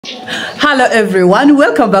Hello everyone,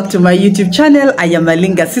 welcome back to my YouTube channel. I am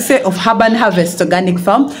Malinga Sise of Urban Harvest Organic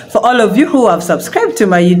Farm. For all of you who have subscribed to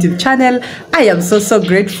my YouTube channel, I am so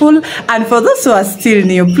grateful. And for those who are still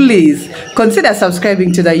new, please consider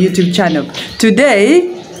subscribing to the YouTube channel.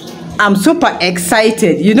 Today, I'm super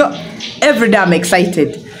excited. You know, every day I'm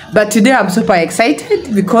excited. But today I'm super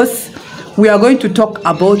excited because we are going to talk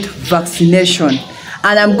about vaccination.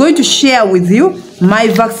 And I'm going to share with you my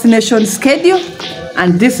vaccination schedule.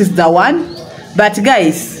 And this is the one. But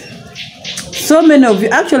guys, so many of you,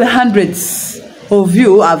 actually hundreds of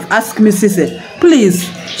you have asked me, Sise, please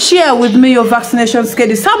share with me your vaccination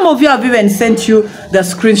schedule. Some of you have even sent you the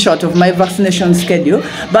screenshot of my vaccination schedule.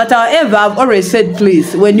 But however, I've already said,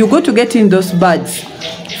 please, when you go to get in those birds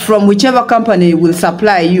from whichever company will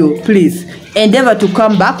supply you, please endeavor to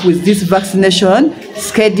come back with this vaccination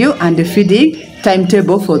schedule and the feeding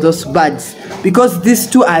timetable for those birds, because these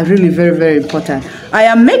two are really very important. I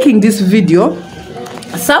am making this video.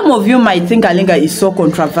 Some of you might think Alinga is so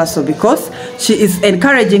controversial because she is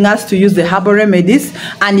encouraging us to use the herbal remedies,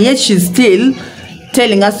 and yet she's still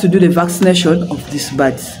telling us to do the vaccination of these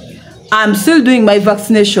birds. I'm still doing my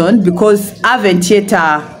vaccination because I haven't yet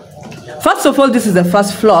first of all, this is the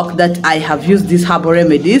first flock that I have used these herbal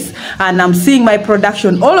remedies, and I'm seeing my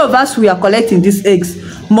production. All of us, we are collecting these eggs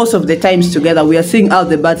most of the times together. We are seeing how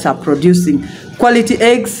the birds are producing quality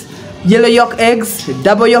eggs, yellow yolk eggs,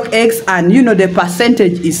 double yolk eggs, and you know the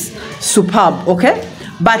percentage is superb, okay?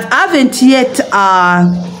 But I haven't yet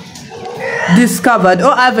discovered,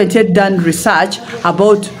 or I haven't yet done research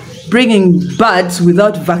about bringing birds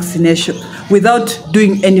without vaccination, without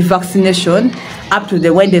doing any vaccination up to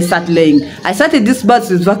when they start laying. I started these birds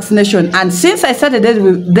with vaccination, and since I started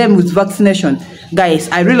them with vaccination, guys,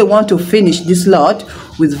 I really want to finish this lot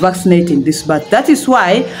with vaccinating this bird. That is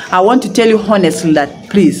why I want to tell you honestly that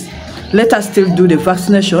please let us still do the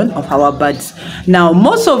vaccination of our birds. Now,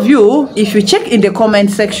 most of you, if you check in the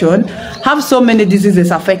comment section, have so many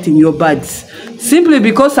diseases affecting your birds. Simply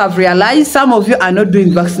because I've realized some of you are not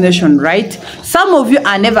doing vaccination right. Some of you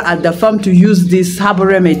are never at the farm to use these herbal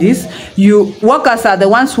remedies. You workers are the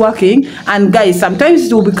ones working, and guys, sometimes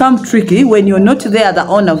it will become tricky when you're not there, the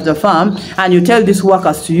owner of the farm, and you tell these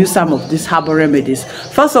workers to use some of these herbal remedies.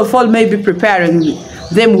 First of all, maybe preparing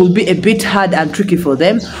them will be a bit hard and tricky for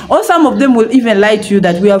them, or some of them will even lie to you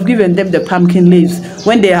that we have given them the pumpkin leaves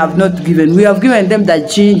when they have not given. We have given them the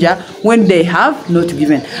ginger when they have not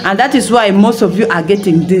given, and that is why most of you are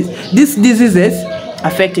getting these diseases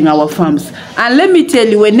affecting our farms. And let me tell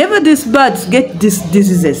you, whenever these birds get these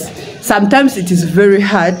diseases, sometimes it is very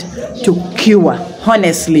hard to cure,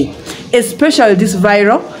 honestly, especially this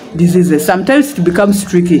viral diseases. Sometimes it becomes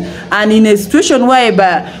tricky, and in a situation where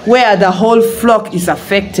the whole flock is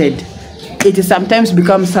affected, it sometimes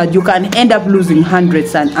becomes hard. You can end up losing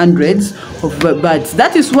hundreds and hundreds of birds.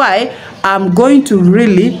 That is why I'm going to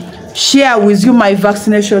really share with you my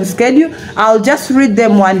vaccination schedule. I'll just read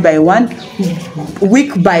them one by one,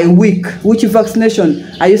 week by week. Which vaccination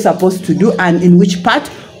are you supposed to do and in which part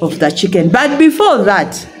of the chicken? But before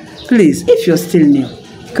that, please, if you're still new,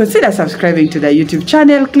 consider subscribing to the YouTube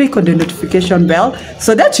channel. Click on the notification bell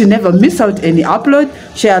so that you never miss out any upload.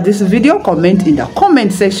 Share this video, comment in the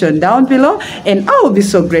comment section down below, and I will be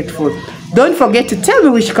so grateful. Don't forget to tell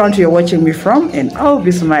me which country you're watching me from, and I'll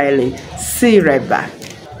be smiling. See you right back.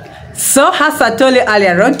 So, as I told you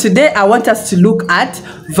earlier on, today I want us to look at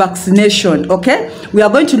vaccination, okay? We are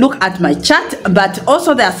going to look at my chart, but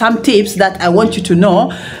also there are some tips that I want you to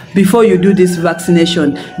know before you do this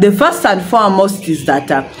vaccination. The first and foremost is that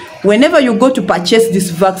whenever you go to purchase these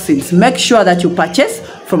vaccines, make sure that you purchase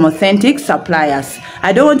from authentic suppliers.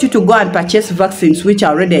 I don't want you to go and purchase vaccines which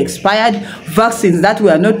are already expired, vaccines that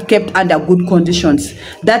were not kept under good conditions.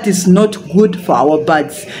 That is not good for our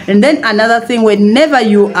birds. And then another thing, whenever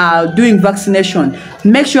you are doing vaccination,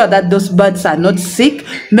 make sure that those birds are not sick.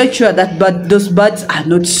 Make sure that those birds are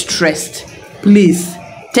not stressed. Please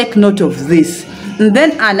take note of this. And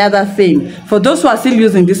then another thing, for those who are still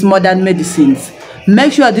using these modern medicines,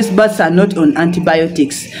 make sure these birds are not on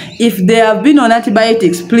antibiotics. If they have been on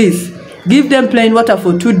antibiotics, please give them plain water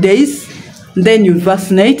for 2 days, then you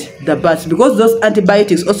vaccinate the birds, because those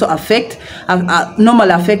antibiotics also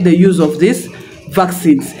normally affect the use of these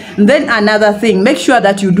vaccines. And then another thing, make sure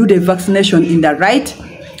that you do the vaccination in the right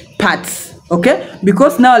parts, okay?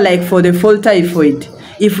 Because now, like for the fall typhoid,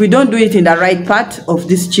 if we don't do it in the right part of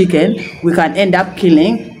this chicken, we can end up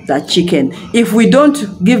killing the chicken. If we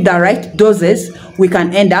don't give the right doses, we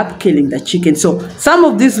can end up killing the chicken. So some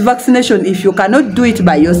of this vaccination, if you cannot do it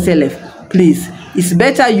by yourself, please, it's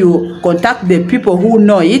better you contact the people who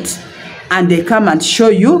know it, and they come and show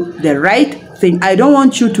you the right thing. I don't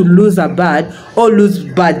want you to lose a bird or lose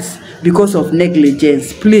birds because of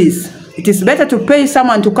negligence. Please, it is better to pay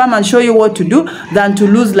someone to come and show you what to do than to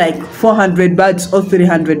lose like 400 birds or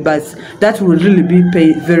 300 birds. That will really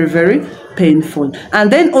be very, very painful.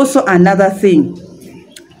 And then also another thing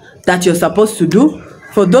that you're supposed to do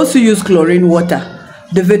for those who use chlorine water.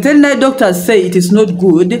 The veterinary doctors say it is not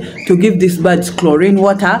good to give these birds chlorine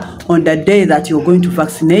water on the day that you're going to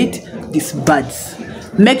vaccinate these birds.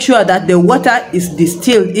 Make sure that the water is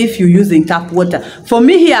distilled if you're using tap water. For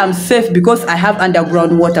me here, I'm safe because I have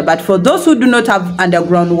underground water. But for those who do not have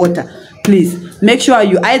underground water, please make sure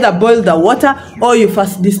you either boil the water or you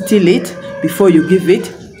first distill it before you give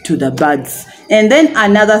it to the birds. And then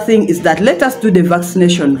another thing is that let us do the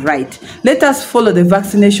vaccination right. Let us follow the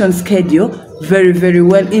vaccination schedule very, very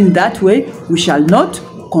well. In that way, we shall not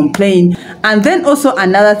complain. And then also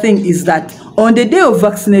another thing is that on the day of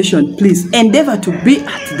vaccination, please endeavor to be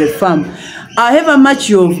at the farm. However much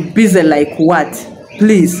you're busy like what,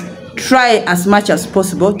 please try as much as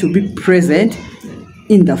possible to be present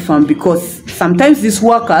in the farm, because sometimes these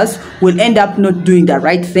workers will end up not doing the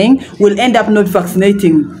right thing, will end up not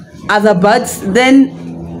vaccinating other birds.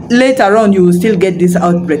 Then later on you will still get these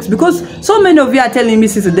outbreaks, because so many of you are telling me,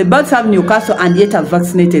 sister, the birds have Newcastle and yet have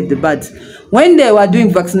vaccinated the birds. When they were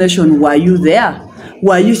doing vaccination, were you there?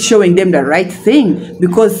 Were you showing them the right thing?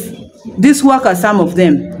 Because these workers, some of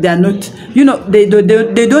them, they are not, you know, they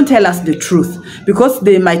don't tell us the truth, because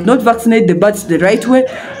they might not vaccinate the birds the right way.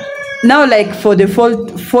 Now, like for the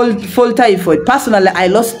fall typhoid, personally, I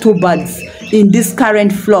lost 2 birds in this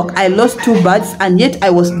current flock. I lost 2 birds, and yet I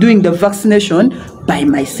was doing the vaccination by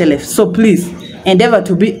myself. So please endeavor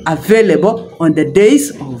to be available on the days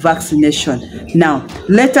of vaccination. Now,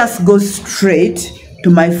 let us go straight to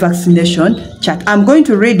my vaccination chart. I'm going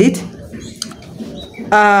to read it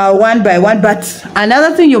one by one, but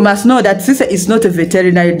another thing you must know that Sise is not a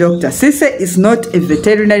veterinary doctor. Sise is not a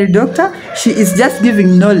veterinary doctor. She is just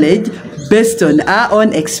giving knowledge based on her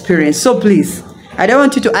own experience. So please, I don't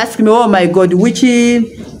want you to ask me, oh my God, which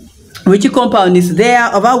compound is there,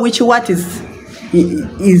 about what is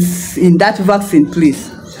in that vaccine.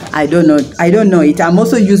 Please, I don't know it. I'm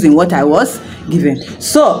also using what I was given.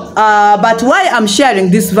 So but why I'm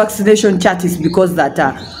sharing this vaccination chart is because that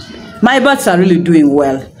my birds are really doing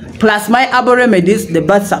well. Plus my herbal remedies, the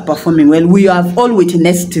birds are performing well. We have all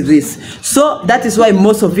witnessed this. So that is why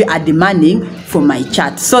most of you are demanding for my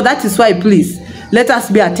chart. So that is why, please, let us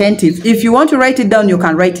be attentive. If you want to write it down, you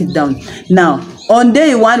can write it down. Now, on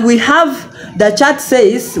day 1, we have, the chart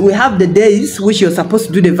says, we have the days which you're supposed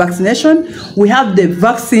to do the vaccination. We have the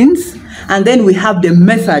vaccines, and then we have the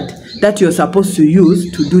method that you're supposed to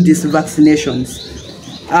use to do these vaccinations.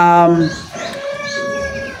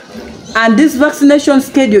 And this vaccination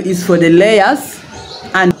schedule is for the layers,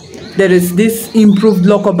 and there is this improved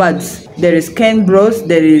local birds. There is Kenbros,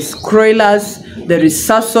 there is Croilers, there is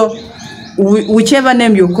Sasso, whichever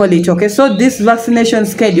name you call it. Okay, so this vaccination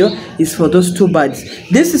schedule is for those 2 birds.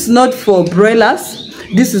 This is not for broilers,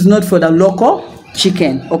 this is not for the local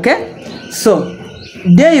chicken. Okay, so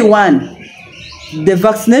day 1, the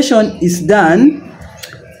vaccination is done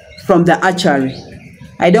from the archery.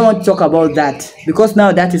 I don't want to talk about that because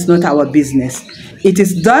now that is not our business. It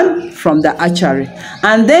is done from the archery.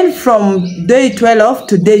 And then from day 12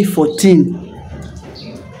 to day 14,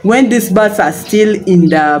 when these birds are still in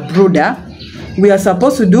the brooder, we are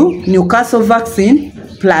supposed to do Newcastle vaccine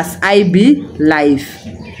plus IB live.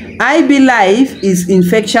 IB live is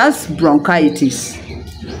infectious bronchitis.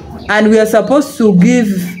 And we are supposed to give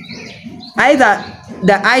either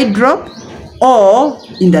the eye drop or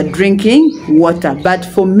in the drinking water, but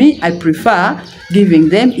for me, I prefer giving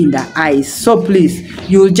them in the eyes. So please,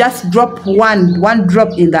 you'll just drop one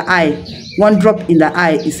drop in the eye. 1 drop in the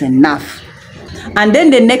eye is enough. And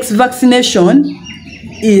then the next vaccination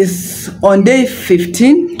is on day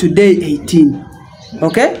 15 to day 18.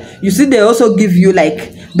 Okay, you see, they also give you,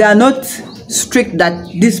 like, they are not strict that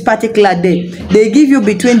this particular day. They give you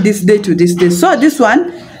between this day to this day. So this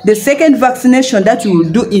one, the second vaccination that you will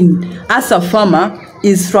do as a farmer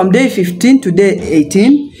is from day 15 to day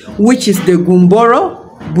 18, which is the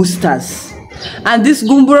Gumboro boosters. And this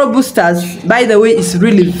Gumboro boosters, by the way, is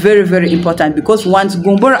really very, very important, because once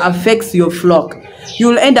Gumboro affects your flock, you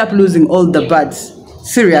will end up losing all the birds.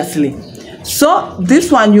 Seriously. So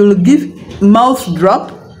this one you'll give mouth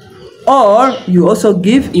drop, or you also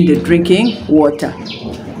give in the drinking water.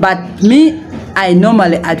 But me, I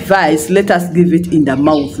normally advise, let us give it in the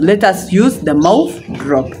mouth. Let us use the mouth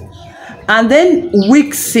drop. And then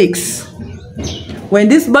week 6, when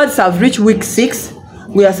these birds have reached week 6,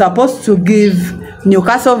 we are supposed to give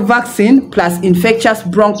Newcastle vaccine plus infectious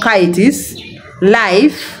bronchitis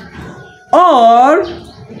life, or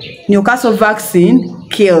Newcastle vaccine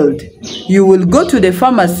killed. You will go to the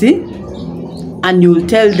pharmacy and you will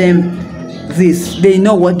tell them this. They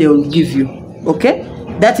know what they will give you. Okay,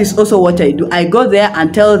 that is also what I do. I go there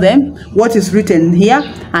and tell them what is written here,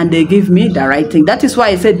 and they give me the right thing. That is why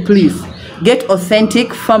I said, please get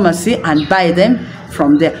authentic pharmacy and buy them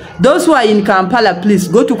from there. Those who are in Kampala, please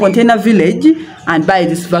go to Container Village and buy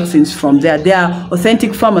these vaccines from there. There are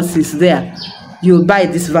authentic pharmacies there. You'll buy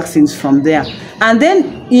these vaccines from there. And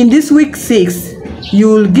then in this week 6,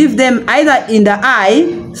 you'll give them either in the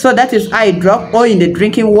eye, so that is eye drop, or in the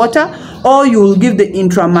drinking water, or you will give the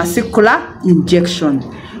intramuscular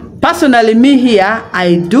injection. Personally, me here,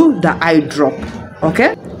 I do the eye drop.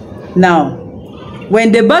 Okay? Now,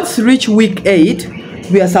 when the birds reach week 8,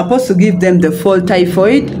 we are supposed to give them the fall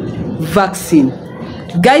typhoid vaccine.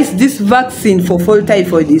 Guys, this vaccine for fall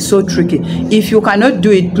typhoid is so tricky. If you cannot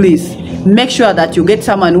do it, please make sure that you get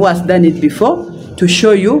someone who has done it before to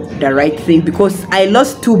show you the right thing, because I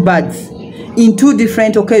lost 2 birds in 2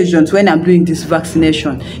 different occasions when I'm doing this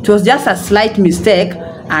vaccination. It was just a slight mistake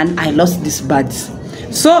and I lost these birds.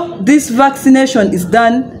 So this vaccination is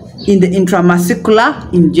done in the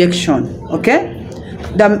intramuscular injection. Okay,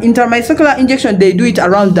 the intramuscular injection, they do it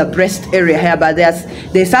around the breast area here, but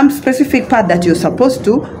there's some specific part that you're supposed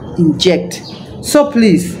to inject. So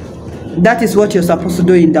please, that is what you're supposed to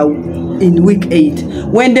do in week 8.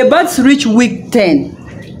 When the birds reach week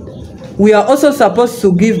 10, we are also supposed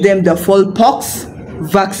to give them the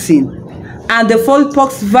fowlpox vaccine, and the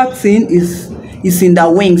fowlpox vaccine is in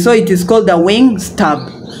the wing, so it is called the wing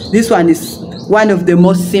stab. This one is one of the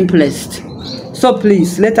most simplest. So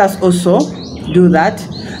please let us also do that.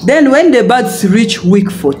 Then when the birds reach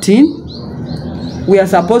week 14, we are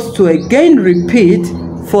supposed to again repeat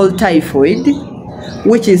fall typhoid,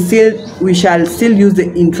 which is we shall still use the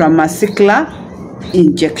intramuscular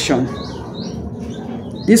injection.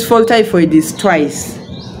 This fall typhoid is twice.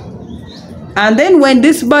 And then when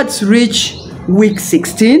these birds reach week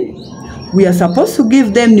 16, we are supposed to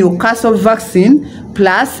give them Newcastle vaccine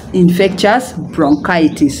plus infectious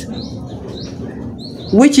bronchitis,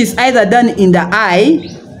 which is either done in the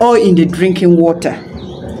eye or in the drinking water.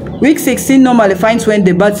 Week 16 normally finds when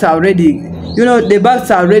the birds are already, the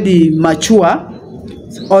birds are already mature,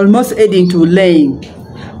 almost heading to laying.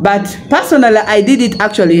 But personally, I did it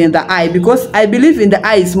actually in the eye, because I believe in the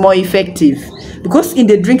eye is more effective. Because in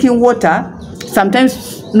the drinking water,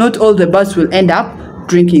 sometimes not all the birds will end up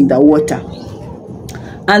drinking the water.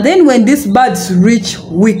 And then when these birds reach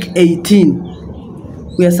week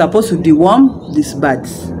 18, we are supposed to deworm these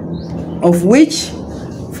birds, of which,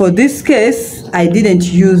 for this case, I didn't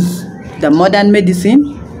use the modern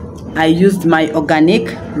medicine. I used my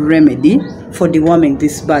organic remedy for deworming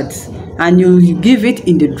these birds. And you give it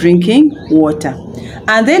in the drinking water.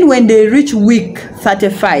 And then when they reach week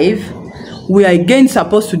 35, we are again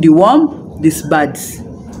supposed to deworm these birds.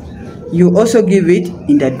 You also give it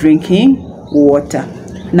in the drinking water.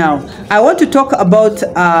 Now, I want to talk about,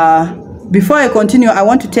 before I continue, I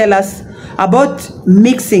want to tell us about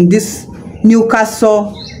mixing this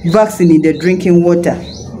Newcastle vaccine in the drinking water.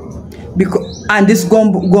 And this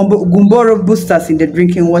Gumboro boosters in the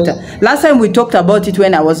drinking water. Last time we talked about it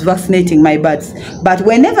when I was vaccinating my birds. But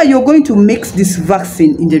whenever you're going to mix this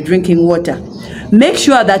vaccine in the drinking water, make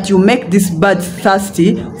sure that you make these birds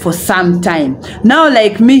thirsty for some time. Now,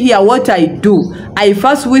 like me here, what I do, I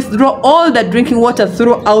first withdraw all the drinking water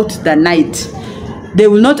throughout the night. They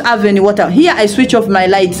will not have any water. Here I switch off my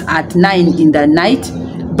lights at 9 in the night,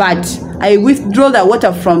 but I withdraw the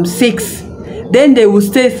water from 6. Then they will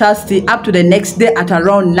stay thirsty up to the next day at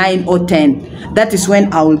around 9 or 10. That is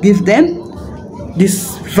when I will give them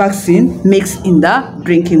this vaccine mixed in the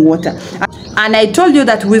drinking water. And I told you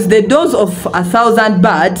that with the dose of 1,000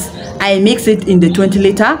 birds, I mix it in the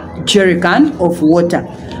 20-liter jerry can of water.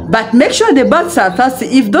 But make sure the birds are thirsty.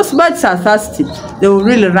 If those birds are thirsty, they will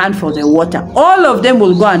really run for the water. All of them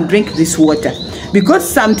will go and drink this water. Because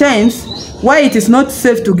sometimes, why it is not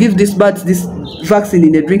safe to give these birds this vaccine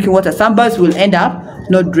in the drinking water, some birds will end up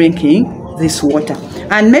not drinking this water.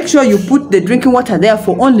 And make sure you put the drinking water there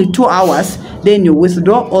for only 2 hours. Then you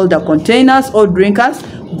withdraw all the containers or drinkers,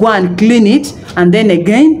 go and clean it, and then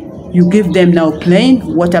again you give them now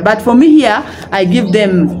plain water. But for me here, I give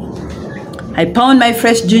them, I pound my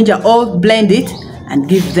fresh ginger, all blend it and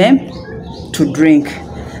give them to drink.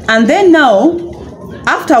 And then now,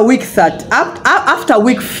 after week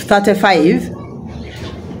 35,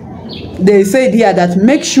 they said here that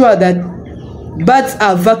make sure that birds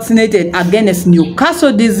are vaccinated against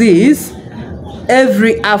Newcastle disease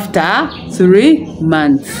every after 3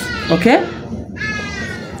 months. Okay?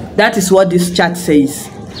 That is what this chart says.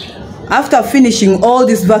 After finishing all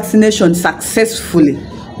this vaccination successfully,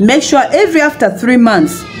 make sure after 3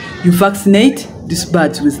 months you vaccinate these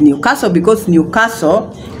birds with Newcastle, because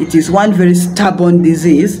Newcastle, it is one very stubborn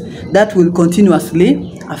disease that will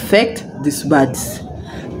continuously affect these birds.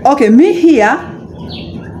 Okay, me here,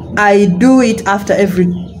 I do it after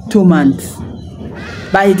every 2 months,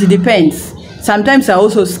 but it depends. Sometimes I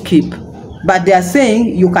also skip, but they are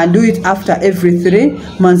saying you can do it after every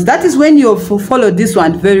 3 months. That is when you follow this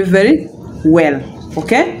one very, very well.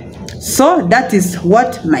 Okay, so that is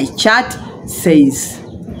what my chart says.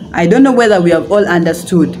 I don't know whether we have all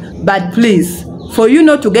understood, but please, for you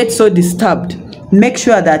not to get so disturbed, make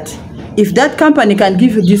sure that if that company can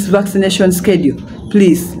give you this vaccination schedule,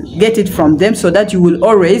 please get it from them so that you will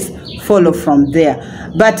always follow from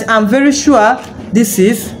there. But I'm very sure this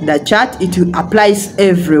is the chart. It applies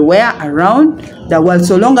everywhere around the world,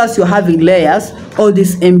 so long as you're having layers, all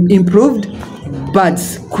these improved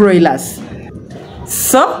birds, broilers.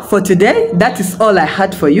 So for today, that is all I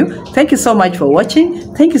had for you. Thank you so much for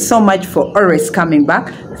watching. Thank you so much for always coming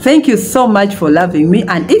back. Thank you so much for loving me.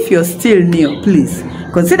 And if you're still new, please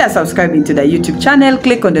consider subscribing to the YouTube channel.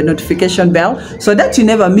 Click on the notification bell so that you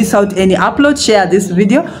never miss out any upload. Share this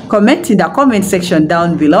video, comment in the comment section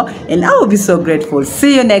down below, and I will be so grateful.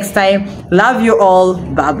 See you next time. Love you all.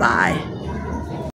 Bye bye.